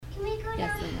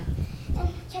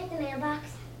mailbox.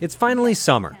 It's finally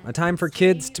summer, a time for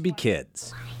kids to be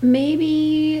kids.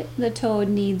 Maybe the toad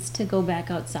needs to go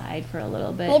back outside for a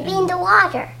little bit. Maybe in the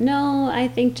water. No, I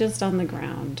think just on the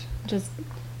ground. Just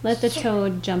let the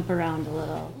toad jump around a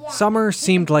little. Summer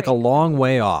seemed like a long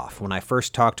way off when I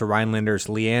first talked to Rhinelander's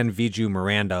Leanne Viju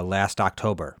Miranda last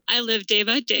October. I live day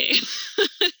by day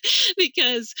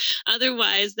because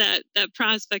otherwise that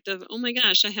prospect of, oh my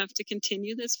gosh, I have to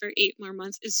continue this for 8 more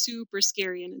months is super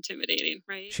scary and intimidating,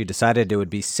 right? She decided it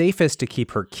would be safest to keep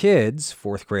her kids,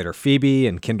 4th grader Phoebe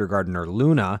and kindergartner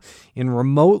Luna, in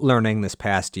remote learning this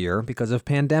past year because of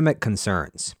pandemic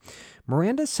concerns.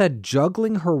 Miranda said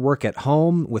juggling her work at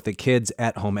home with the kids'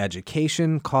 at-home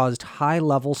education caused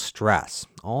high-level stress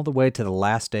all the way to the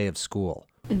last day of school.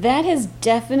 That has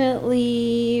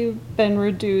definitely been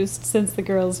reduced since the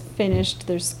girls finished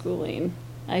their schooling.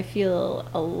 I feel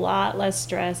a lot less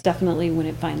stressed. Definitely when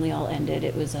it finally all ended,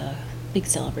 it was a big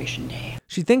celebration day.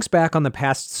 She thinks back on the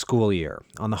past school year,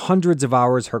 on the hundreds of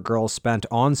hours her girls spent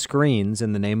on screens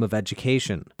in the name of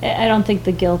education. I don't think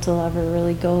the guilt will ever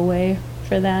really go away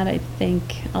for that. I think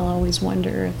I'll always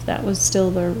wonder if that was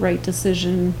still the right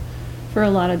decision for a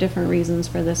lot of different reasons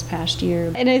for this past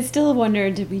year. And I still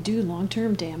wonder, did we do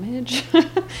long-term damage?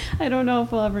 I don't know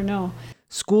if we'll ever know.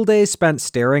 School days spent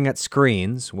staring at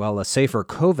screens, while a safer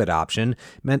COVID option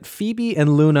meant Phoebe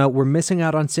and Luna were missing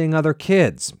out on seeing other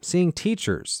kids, seeing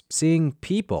teachers, seeing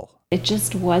people. It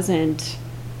just wasn't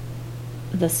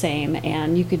the same,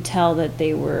 and you could tell that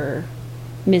they were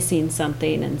missing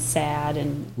something and sad.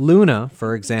 And Luna,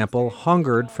 for example,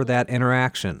 hungered for that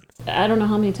interaction. I don't know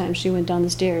how many times she went down the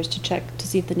stairs to check to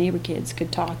see if the neighbor kids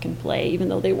could talk and play, even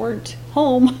though they weren't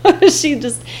home. She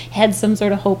just had some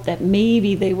sort of hope that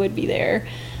maybe they would be there.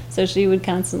 So she would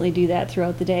constantly do that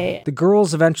throughout the day. The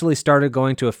girls eventually started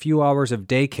going to a few hours of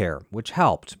daycare, which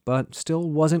helped, but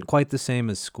still wasn't quite the same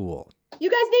as school. You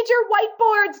guys need your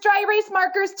whiteboards, dry erase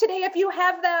markers today if you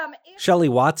have them. Shelley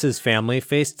Watts' family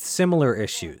faced similar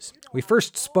issues. We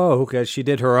first spoke as she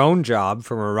did her own job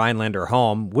from a Rhinelander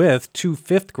home with 2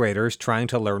 5th graders trying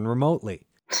to learn remotely.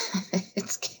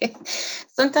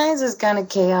 Sometimes it's kind of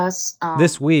chaos.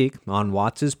 This week, on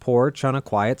Watts' porch on a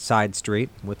quiet side street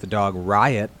with the dog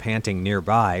Riot panting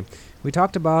nearby, we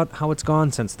talked about how it's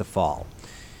gone since the fall.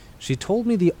 She told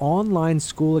me the online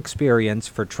school experience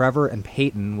for Trevor and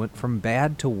Peyton went from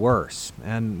bad to worse,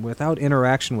 and without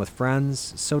interaction with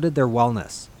friends, so did their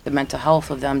wellness. The mental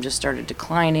health of them just started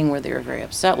declining, where they were very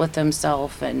upset with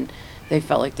themselves, and they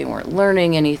felt like they weren't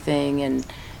learning anything, and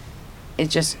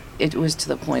it was to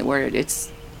the point where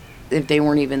if they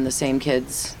weren't even the same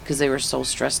kids because they were so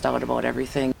stressed out about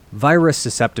everything. Virus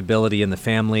susceptibility in the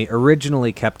family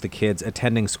originally kept the kids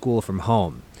attending school from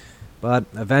home. But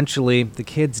eventually, the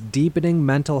kids' deepening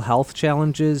mental health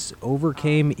challenges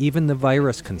overcame even the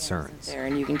virus concerns.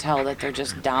 And you can tell that they're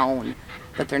just down,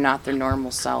 that they're not their normal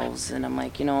selves. And I'm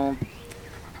like,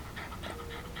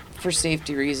 for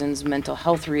safety reasons, mental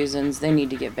health reasons, they need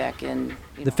to get back in.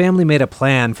 The family made a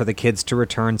plan for the kids to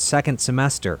return second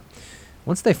semester.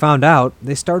 Once they found out,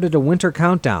 they started a winter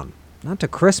countdown. Not to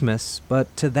Christmas,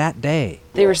 but to that day.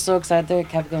 They were so excited. They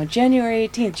kept going, January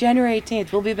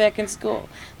 18th, we'll be back in school.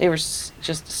 They were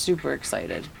just super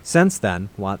excited. Since then,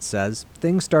 Watts says,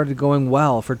 things started going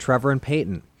well for Trevor and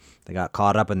Peyton. They got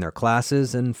caught up in their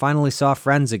classes and finally saw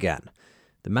friends again.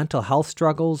 The mental health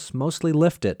struggles mostly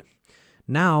lifted.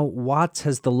 Now, Watts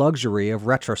has the luxury of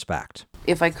retrospect.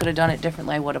 If I could have done it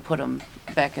differently, I would have put them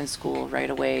back in school right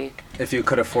away. If you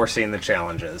could have foreseen the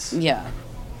challenges. Yeah.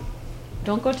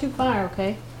 Don't go too far,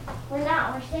 okay? We're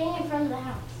not. We're staying in front of the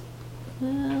house.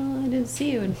 Well, I didn't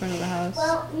see you in front of the house.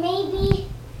 Well, maybe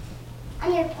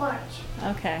on your porch.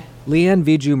 Okay. Leanne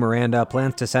Viju Miranda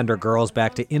plans to send her girls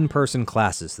back to in-person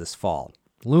classes this fall.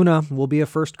 Luna will be a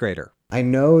 1st grader. I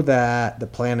know that the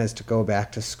plan is to go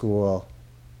back to school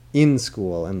in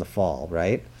the fall,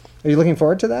 right? Are you looking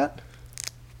forward to that?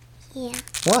 Yeah.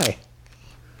 Why?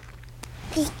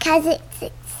 Because it's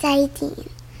exciting.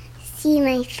 See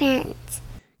my friends.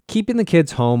 Keeping the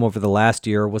kids home over the last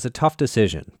year was a tough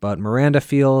decision, but Miranda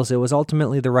feels it was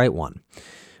ultimately the right one.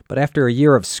 But after a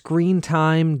year of screen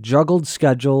time, juggled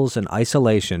schedules, and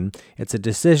isolation, it's a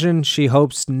decision she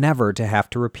hopes never to have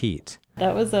to repeat.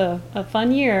 That was a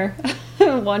fun year.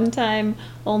 One time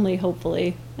only,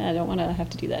 hopefully. I don't want to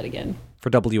have to do that again. For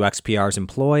WXPR's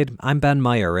Employed, I'm Ben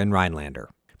Meyer in Rhinelander.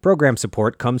 Program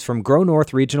support comes from Grow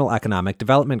North Regional Economic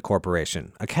Development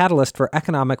Corporation, a catalyst for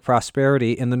economic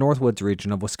prosperity in the Northwoods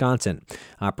region of Wisconsin,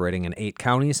 operating in 8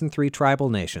 counties and 3 tribal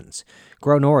nations.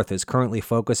 Grow North is currently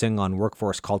focusing on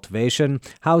workforce cultivation,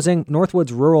 housing,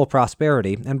 Northwoods rural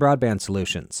prosperity, and broadband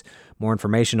solutions. More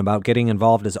information about getting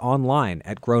involved is online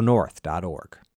at grownorth.org.